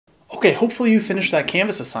Okay, hopefully you finished that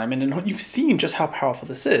Canvas assignment and you've seen just how powerful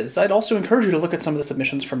this is. I'd also encourage you to look at some of the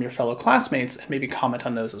submissions from your fellow classmates and maybe comment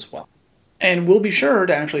on those as well. And we'll be sure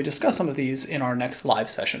to actually discuss some of these in our next live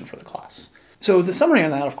session for the class. So the summary on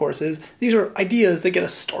that, of course, is these are ideas that get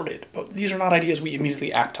us started, but these are not ideas we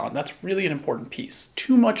immediately act on. That's really an important piece.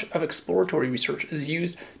 Too much of exploratory research is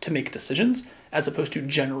used to make decisions as opposed to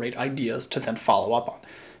generate ideas to then follow up on.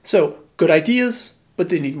 So good ideas, but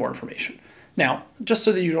they need more information. Now, just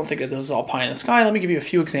so that you don't think that this is all pie in the sky, let me give you a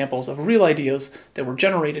few examples of real ideas that were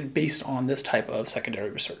generated based on this type of secondary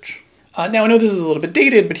research. Now, I know this is a little bit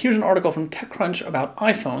dated, but here's an article from TechCrunch about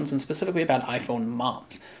iPhones and specifically about iPhone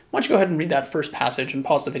moms. Why don't you go ahead and read that first passage and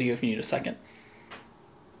pause the video if you need a second.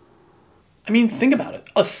 I mean, think about it.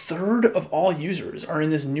 1/3 of all users are in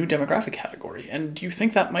this new demographic category. And do you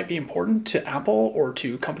think that might be important to Apple or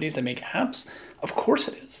to companies that make apps? Of course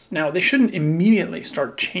it is. Now, they shouldn't immediately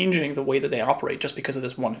start changing the way that they operate just because of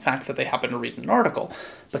this one fact that they happen to read in an article,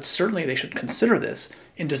 but certainly they should consider this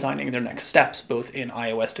in designing their next steps, both in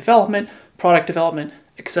iOS development, product development,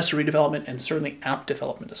 accessory development, and certainly app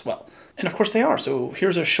development as well. And of course they are. So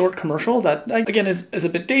here's a short commercial that, again, is a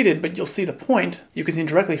bit dated, but you'll see the point. You can see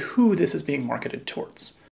directly who this is being marketed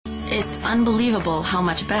towards. It's unbelievable how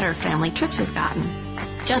much better family trips have gotten.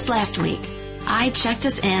 Just last week, I checked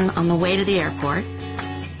us in on the way to the airport,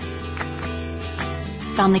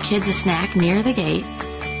 found the kids a snack near the gate,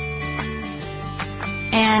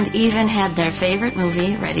 and even had their favorite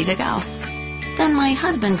movie ready to go. Then my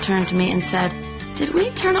husband turned to me and said, "Did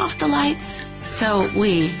we turn off the lights?" So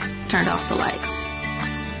we turned off the lights.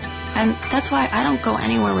 And that's why I don't go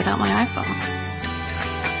anywhere without my iPhone.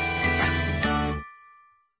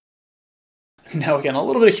 Now again, a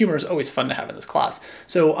little bit of humor is always fun to have in this class,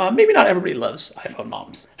 so maybe not everybody loves iPhone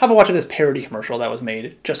moms. Have a watch of this parody commercial that was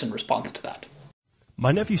made just in response to that.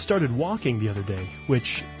 My nephew started walking the other day,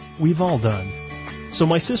 which we've all done. So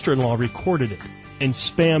my sister-in-law recorded it and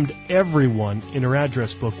spammed everyone in her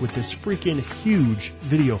address book with this freaking huge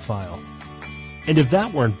video file. And if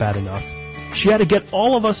that weren't bad enough, she had to get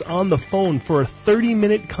all of us on the phone for a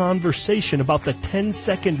 30-minute conversation about the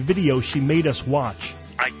 10-second video she made us watch.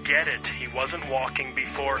 I get it. He wasn't walking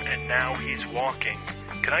before, and now he's walking.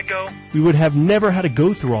 Can I go? We would have never had to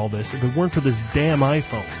go through all this if it weren't for this damn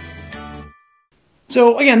iPhone.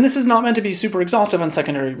 So again, this is not meant to be super exhaustive on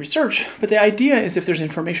secondary research, but the idea is if there's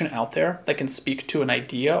information out there that can speak to an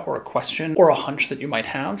idea or a question or a hunch that you might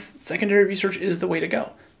have, secondary research is the way to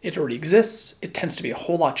go. It already exists, it tends to be a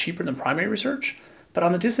whole lot cheaper than primary research, but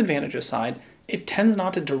on the disadvantages side, it tends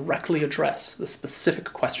not to directly address the specific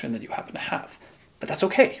question that you happen to have. But that's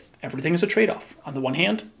okay. Everything is a trade-off. On the one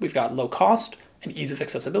hand, we've got low cost and ease of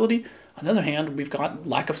accessibility. On the other hand, we've got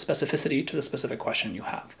lack of specificity to the specific question you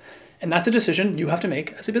have. And that's a decision you have to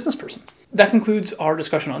make as a business person. That concludes our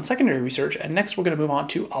discussion on secondary research, and next we're going to move on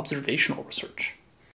to observational research.